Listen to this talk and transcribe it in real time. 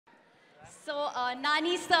So,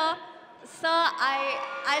 Nani sir,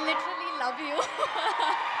 I literally love you.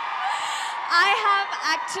 I have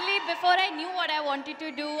actually, before I knew what I wanted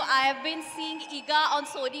to do, I have been seeing Iga on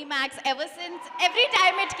Sony Max ever since, every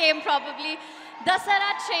time it came probably.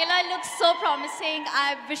 Dasara trailer looks so promising.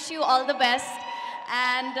 I wish you all the best.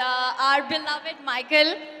 And our beloved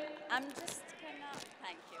Michael, I'm just gonna,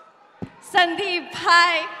 thank you. Sandeep,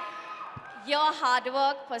 hi. Your hard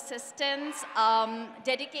work, persistence,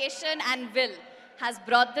 dedication and will has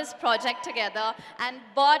brought this project together and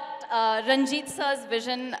brought Ranjit sir's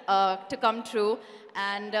vision to come true.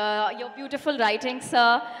 And your beautiful writing,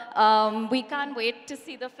 sir. We can't wait to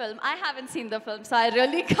see the film. I haven't seen the film, so I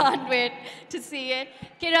really can't wait to see it.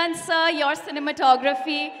 Kiran sir, your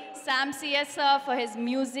cinematography. Sam CS sir for his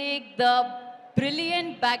music, the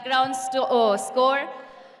brilliant background score.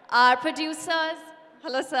 Our producers,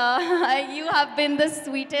 hello sir, you have been the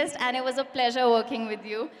sweetest and it was a pleasure working with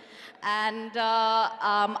you. And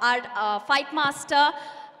our fight master,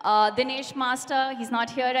 Dinesh Master, he's not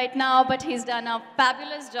here right now, but he's done a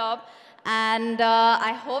fabulous job. And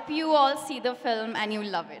I hope you all see the film and you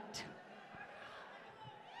love it.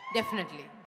 Definitely.